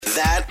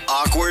That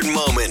Awkward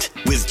Moment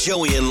with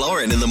Joey and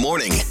Lauren in the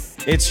morning.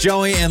 It's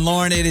Joey and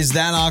Lauren. It is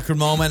that awkward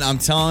moment. I'm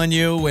telling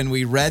you, when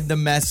we read the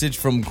message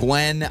from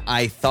Gwen,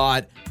 I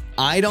thought,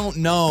 I don't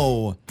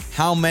know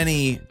how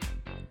many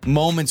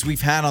moments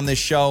we've had on this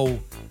show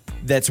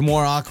that's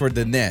more awkward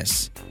than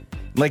this.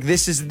 Like,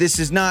 this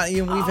is not,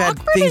 we've had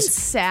awkward things. And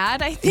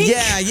sad, I think.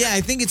 Yeah.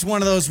 I think it's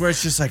one of those where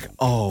it's just like,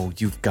 oh,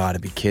 you've got to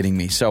be kidding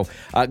me. So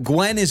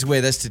Gwen is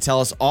with us to tell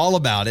us all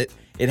about it.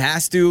 It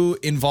has to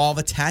involve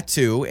a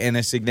tattoo and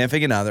a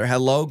significant other.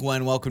 Hello,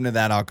 Gwen. Welcome to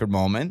that awkward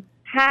moment.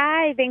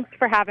 Hi, thanks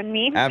for having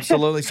me.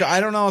 Absolutely. So I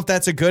don't know if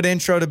that's a good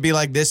intro to be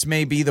like, this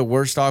may be the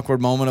worst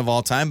awkward moment of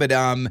all time, but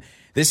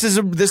this is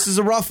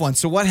a rough one.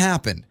 So what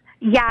happened?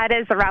 Yeah, it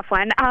is a rough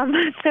one.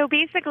 So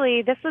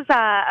basically, this was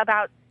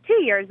about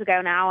 2 years ago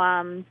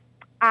now.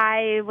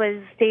 I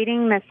was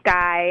dating this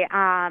guy.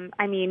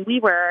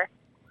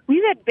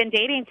 We had been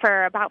dating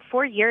for about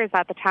 4 years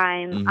at the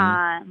time.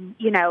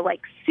 Mm-hmm.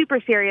 Like super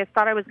serious.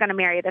 Thought I was going to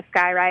marry this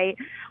guy, right?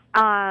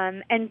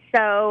 And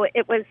so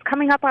it was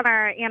coming up on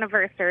our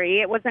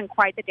anniversary. It wasn't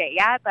quite the date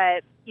yet,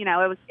 but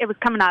it was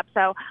coming up.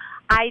 So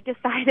I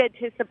decided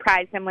to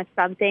surprise him with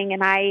something,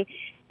 and I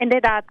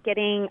ended up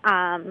getting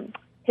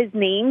his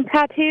name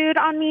tattooed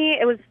on me.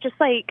 It was just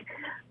like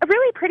a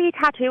really pretty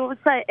tattoo. It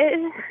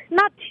was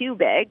not too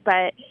big,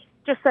 but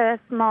just a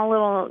small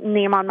little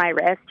name on my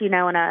wrist,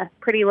 and a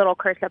pretty little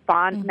cursive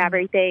font and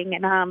everything.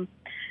 And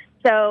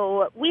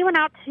so we went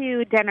out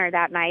to dinner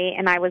that night,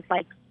 and I was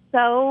like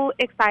so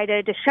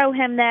excited to show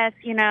him this,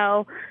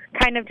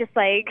 kind of just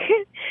like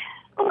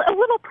a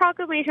little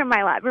proclamation of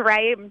my love,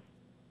 right?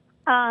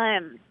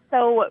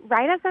 So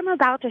right as I'm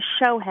about to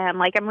show him,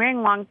 like I'm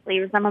wearing long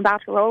sleeves, I'm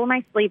about to roll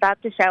my sleeve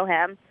up to show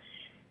him,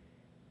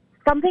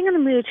 something in the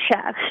mood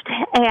shift,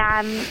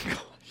 and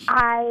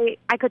I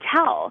could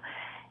tell.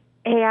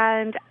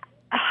 And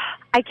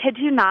I kid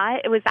you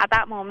not, it was at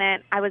that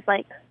moment I was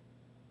like,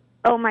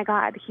 oh my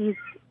God, he's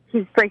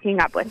breaking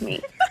up with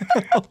me.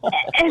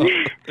 and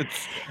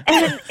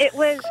it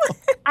was,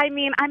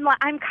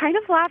 I'm kind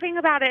of laughing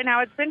about it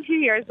now. It's been 2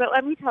 years, but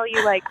let me tell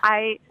you, like,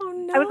 I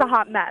was a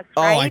hot mess.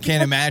 Right? Oh, I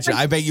can't imagine.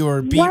 I bet you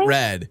were beat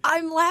red.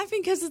 I'm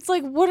laughing because it's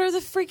like, what are the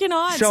freaking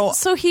odds?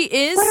 So he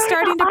is What are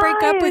starting the to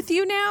break up odds? with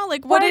you now?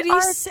 Like, what did he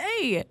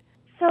say?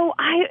 So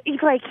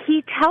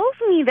he tells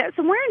me this,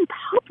 and we're in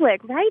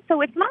public, right?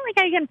 So it's not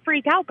like I can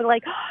freak out, but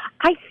like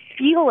I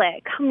feel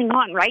it coming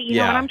on, right? And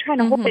I'm trying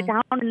to hold it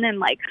down, and then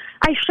like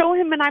I show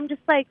him, and I'm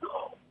just like,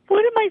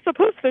 what am I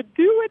supposed to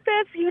do with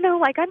this?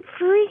 Like I'm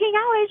freaking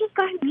out. I just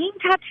got his name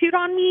tattooed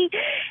on me,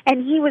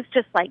 and he was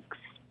just like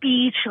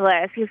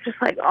speechless. He was just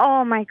like,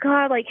 oh my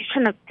God, like you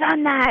shouldn't have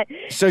done that.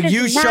 So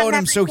you showed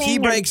him, so he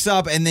breaks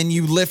up, and then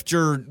you lift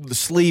your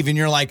sleeve, and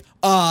you're like,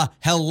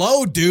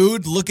 hello,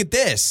 dude, look at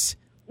this.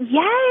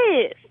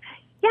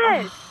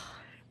 Yes.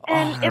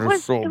 And it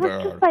was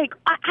just like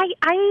I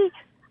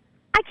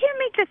can't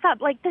make this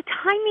up. Like the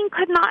timing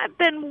could not have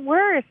been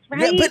worse,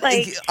 right? Yeah, but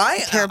like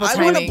I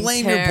want to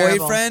blame your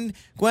boyfriend,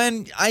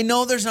 Gwen. I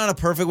know there's not a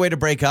perfect way to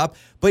break up,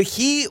 but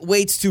he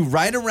waits to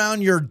right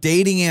around your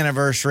dating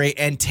anniversary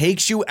and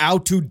takes you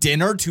out to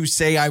dinner to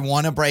say, I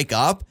want to break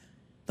up.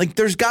 Like,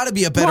 there's got to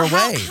be a better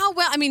way. How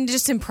well? I mean,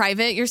 just in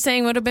private, you're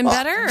saying would have been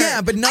better?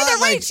 Yeah, but not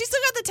either way. like, She's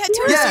still got the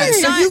tattoo. Yeah,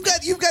 so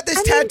not, you've got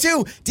this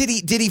tattoo.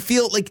 Did he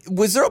feel like,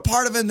 was there a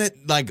part of him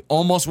that like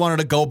almost wanted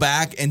to go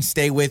back and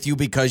stay with you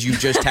because you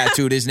just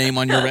tattooed his name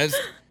on your wrist?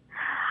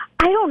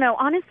 I don't know.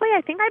 Honestly,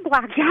 I think I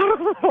blacked out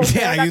a little bit.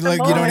 Yeah, you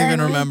don't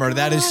even remember.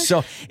 That is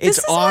so. It's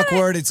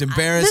awkward. It's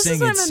embarrassing. This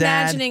is what it's I'm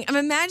sad. imagining. I'm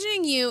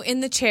imagining you in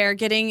the chair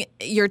getting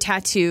your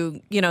tattoo,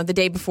 the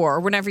day before or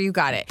whenever you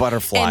got it.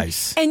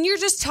 Butterflies. And you're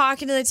just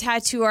talking to the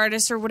tattoo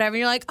artist or whatever.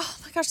 You're like, oh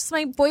my gosh, this is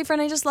my boyfriend.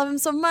 I just love him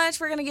so much.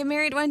 We're gonna get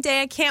married one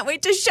day. I can't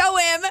wait to show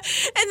him.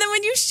 And then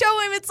when you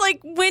show him, it's like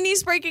when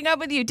he's breaking up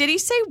with you. Did he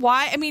say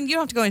why? I mean, you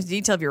don't have to go into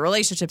detail of your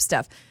relationship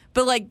stuff,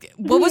 but like,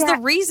 what was the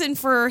reason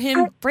for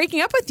him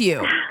breaking up with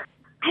you?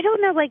 I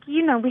don't know, like,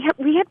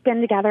 we had been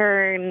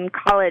together in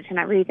college and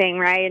everything,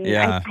 right? And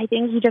I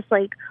think he just,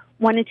 like,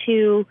 wanted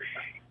to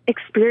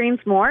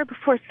experience more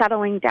before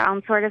settling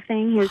down sort of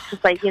thing. He was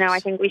just like, I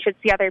think we should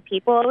see other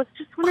people. It was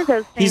just one of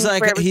those things.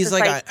 He's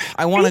like,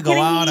 I want to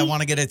go out. I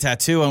want to get a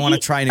tattoo. I want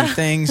to try new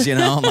things,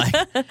 Like,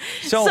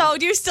 so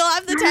do you still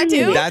have the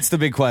tattoo? That's the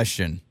big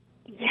question.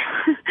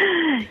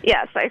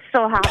 Yes, I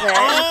still have it.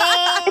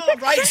 Oh,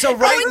 right. So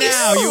right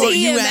now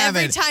you have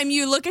every it. time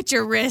you look at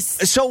your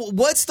wrist. So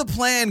what's the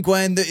plan,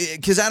 Gwen?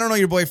 Because I don't know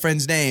your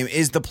boyfriend's name.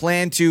 Is the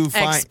plan to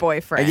find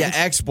ex-boyfriend?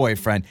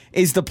 Ex-boyfriend.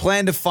 Is the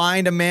plan to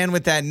find a man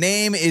with that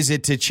name? Is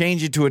it to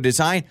change it to a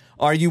design?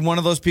 Are you one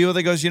of those people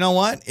that goes, you know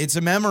what? It's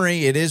a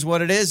memory. It is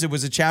what it is. It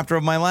was a chapter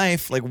of my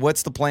life. Like,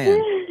 what's the plan?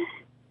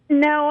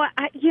 No,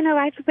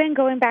 I've been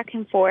going back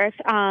and forth,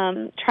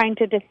 trying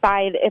to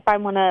decide if I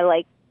want to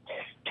like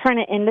turn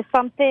it into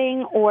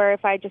something or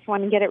if I just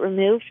want to get it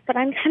removed. But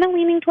I'm kind of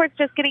leaning towards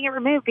just getting it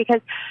removed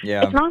because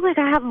it's not like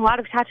I have a lot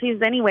of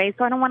tattoos anyway,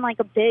 so I don't want like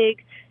a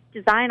big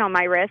design on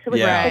my wrist. It was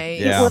Yeah. just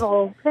a cute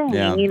little thing,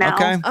 Yeah. you know?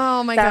 Okay.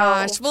 Oh my So-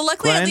 gosh. Well,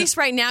 luckily, Gwen? at least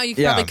right now, you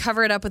can probably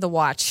cover it up with a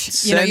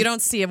watch. You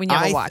don't see it when you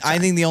have a watch. I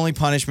think the only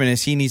punishment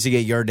is he needs to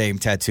get your name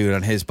tattooed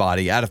on his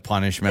body out of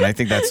punishment. I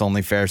think that's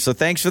only fair. So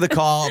thanks for the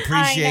call.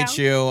 Appreciate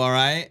you. All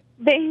right.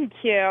 Thank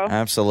you.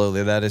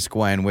 Absolutely. That is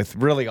Gwen with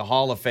really a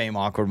Hall of Fame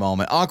awkward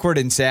moment. Awkward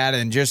and sad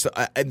and just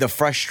the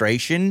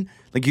frustration.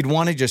 Like you'd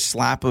want to just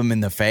slap him in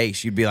the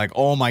face. You'd be like,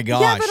 oh my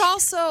gosh. Yeah, but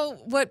also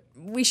what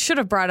we should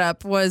have brought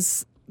up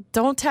was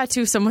don't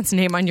tattoo someone's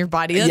name on your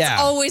body.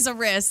 That's always a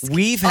risk.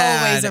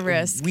 Always a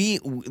risk.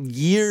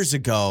 Years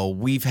ago,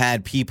 we've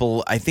had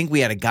people, I think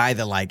we had a guy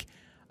that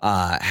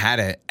had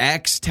an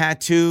X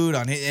tattooed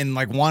on it and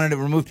wanted it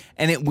removed.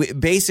 And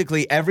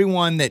basically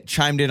everyone that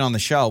chimed in on the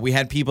show, we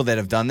had people that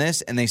have done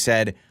this and they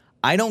said,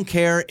 I don't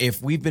care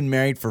if we've been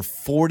married for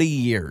 40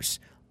 years.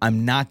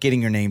 I'm not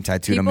getting your name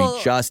tattooed on me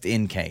just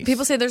in case.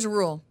 People say there's a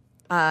rule.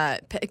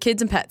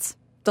 Kids and pets.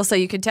 They'll say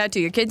you can tattoo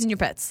your kids and your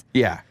pets.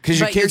 Yeah, because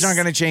your kids aren't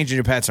going to change and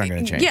your pets aren't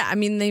going to change. Yeah, I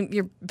mean,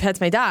 your pets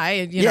may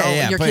die,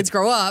 your kids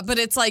grow up, but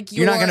it's like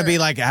you're not going to be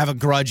have a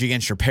grudge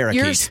against your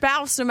parakeet. Your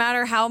spouse, no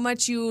matter how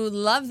much you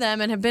love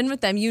them and have been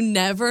with them, you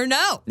never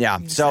know. Yeah,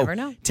 never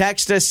know.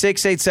 Text us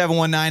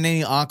 68719,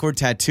 any awkward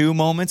tattoo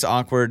moments,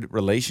 awkward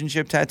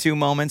relationship tattoo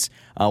moments.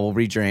 We'll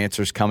read your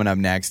answers coming up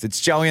next. It's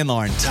Joey and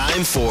Lauren.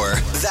 Time for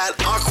That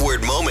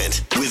Awkward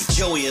Moment with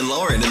Joey and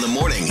Lauren in the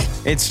morning.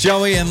 It's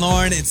Joey and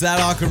Lauren. It's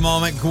That Awkward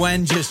Moment.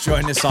 Gwen just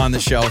joined us on the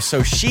show.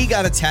 So she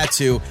got a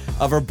tattoo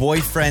of her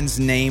boyfriend's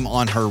name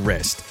on her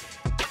wrist.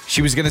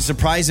 She was going to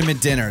surprise him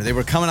at dinner.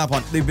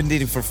 They've been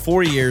dating for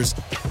 4 years.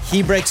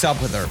 He breaks up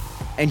with her.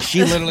 And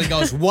she literally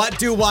goes, what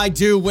do I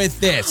do with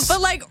this?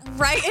 But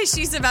right as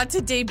she's about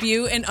to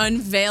debut and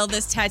unveil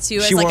this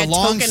tattoo she as wore a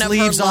long token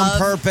sleeves of her love, on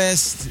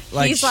purpose.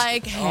 He's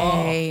like,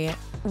 hey,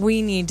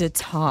 we need to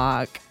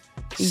talk.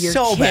 You're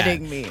so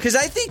kidding bad. me. Because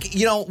I think,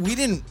 we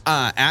didn't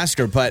ask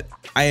her, but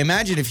I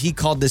imagine if he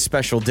called this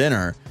special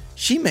dinner,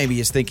 she maybe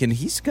is thinking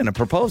he's going to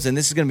propose and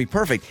this is going to be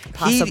perfect.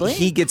 Possibly.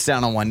 He gets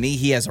down on one knee.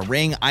 He has a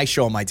ring. I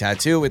show him my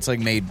tattoo. It's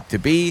made to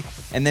be.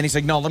 And then he's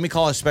like, no, let me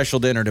call a special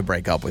dinner to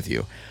break up with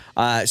you.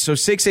 So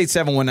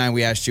 68719,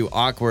 we asked you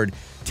awkward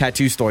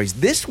tattoo stories.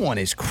 This one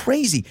is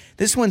crazy.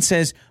 This one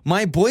says,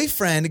 my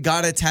boyfriend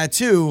got a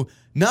tattoo,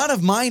 not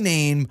of my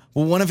name,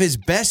 but one of his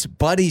best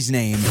buddy's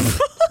name.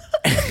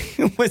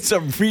 It's a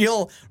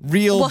real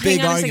big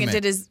hang on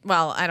argument. a second.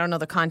 I don't know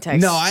the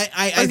context. No,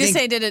 I was going to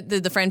say,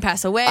 did the friend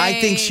pass away? I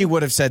think she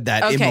would have said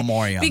that in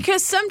memoriam.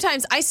 Because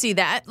sometimes I see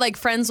that.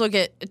 Friends will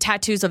get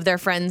tattoos of their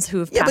friends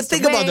who've passed away. Yeah, but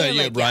think about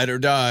that. Ride or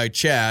die,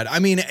 Chad. I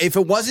mean, if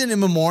it wasn't in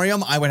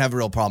memoriam, I would have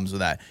real problems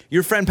with that.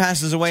 Your friend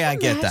passes away, I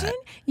get that.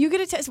 You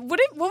get a tattoo. What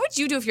would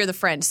you do if you're the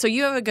friend? So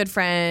you have a good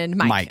friend,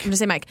 Mike. I'm going to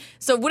say Mike.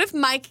 So what if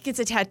Mike gets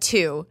a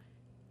tattoo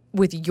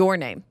with your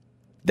name?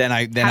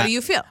 How do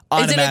you feel?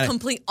 Is it a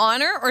complete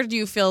honor, or do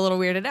you feel a little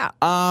weirded out?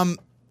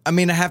 I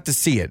mean, I have to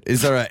see it.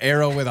 Is there an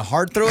arrow with a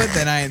heart through it?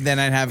 Then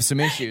I'd have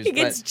some issues. He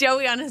gets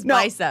Joey on his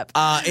bicep.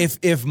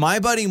 If my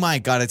buddy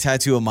Mike got a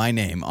tattoo of my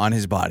name on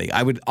his body,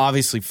 I would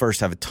obviously first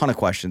have a ton of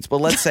questions.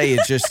 But let's say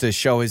it's just to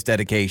show his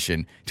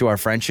dedication to our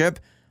friendship.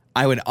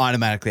 I would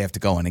automatically have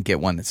to go in and get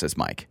one that says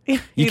Mike.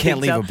 You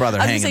can't leave a brother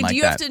hanging like that. Do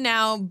you have to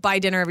now buy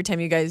dinner every time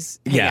you guys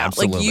hang out?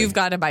 Absolutely. You've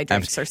got to buy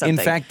drinks or something.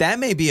 In fact, that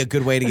may be a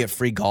good way to get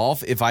free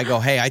golf. If I go,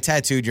 hey, I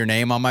tattooed your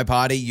name on my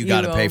body, you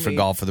got to pay for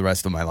golf for the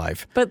rest of my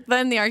life. But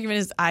then the argument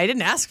is, I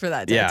didn't ask for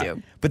that tattoo. Yeah.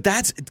 But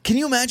can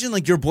you imagine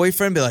your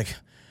boyfriend be like,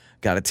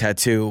 got a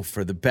tattoo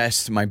for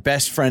my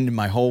best friend in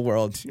my whole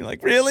world. You're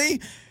like,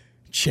 really?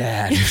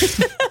 Chad.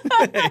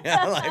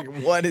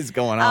 What is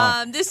going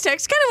on? This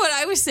text, kind of what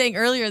I was saying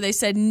earlier. They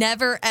said,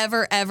 never,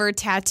 ever, ever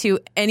tattoo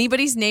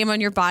anybody's name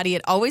on your body.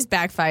 It always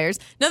backfires.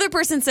 Another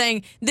person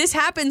saying, this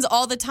happens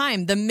all the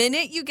time. The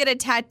minute you get a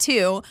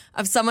tattoo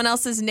of someone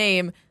else's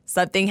name,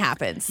 something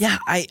happens. Yeah,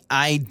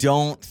 I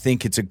don't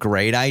think it's a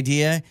great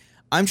idea.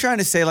 I'm trying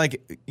to say,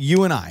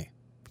 you and I,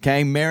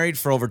 okay, married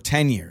for over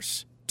 10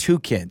 years, 2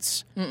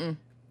 kids.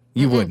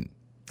 You wouldn't.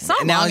 It's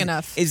not long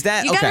enough. Is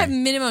that You got to have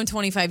minimum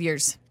 25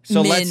 years.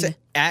 So let's say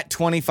at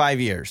 25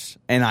 years,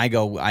 and I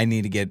go, we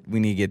need to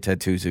get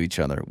tattoos of each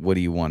other. What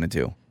do you want to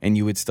do? And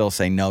you would still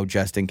say no,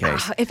 just in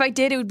case. If I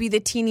did, it would be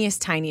the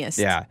teeniest, tiniest.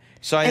 Yeah.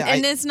 So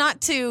and it's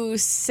not to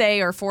say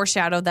or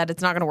foreshadow that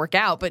it's not going to work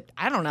out, but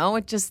I don't know.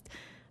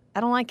 I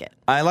don't like it.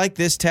 I like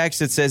this text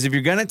that says, if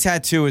you're going to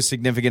tattoo a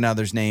significant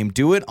other's name,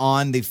 do it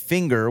on the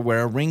finger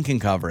where a ring can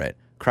cover it.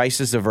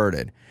 Crisis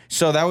averted.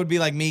 So that would be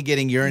like me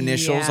getting your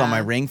initials on my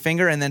ring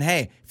finger, and then,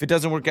 hey, if it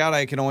doesn't work out,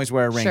 I can always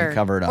wear a ring and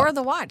cover it up. Or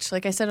the watch,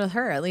 like I said with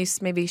her. At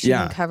least maybe she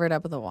can cover it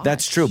up with a watch.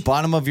 That's true.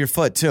 Bottom of your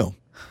foot, too.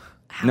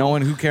 Ow. No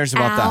one who cares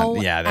about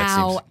that. Yeah, that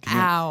seems...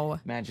 Ow.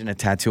 Imagine a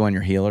tattoo on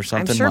your heel or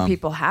something. I'm sure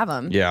people have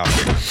them. Yeah.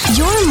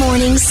 Your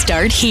mornings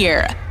start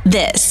here.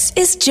 This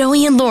is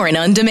Joey and Lauren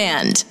on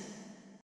Demand.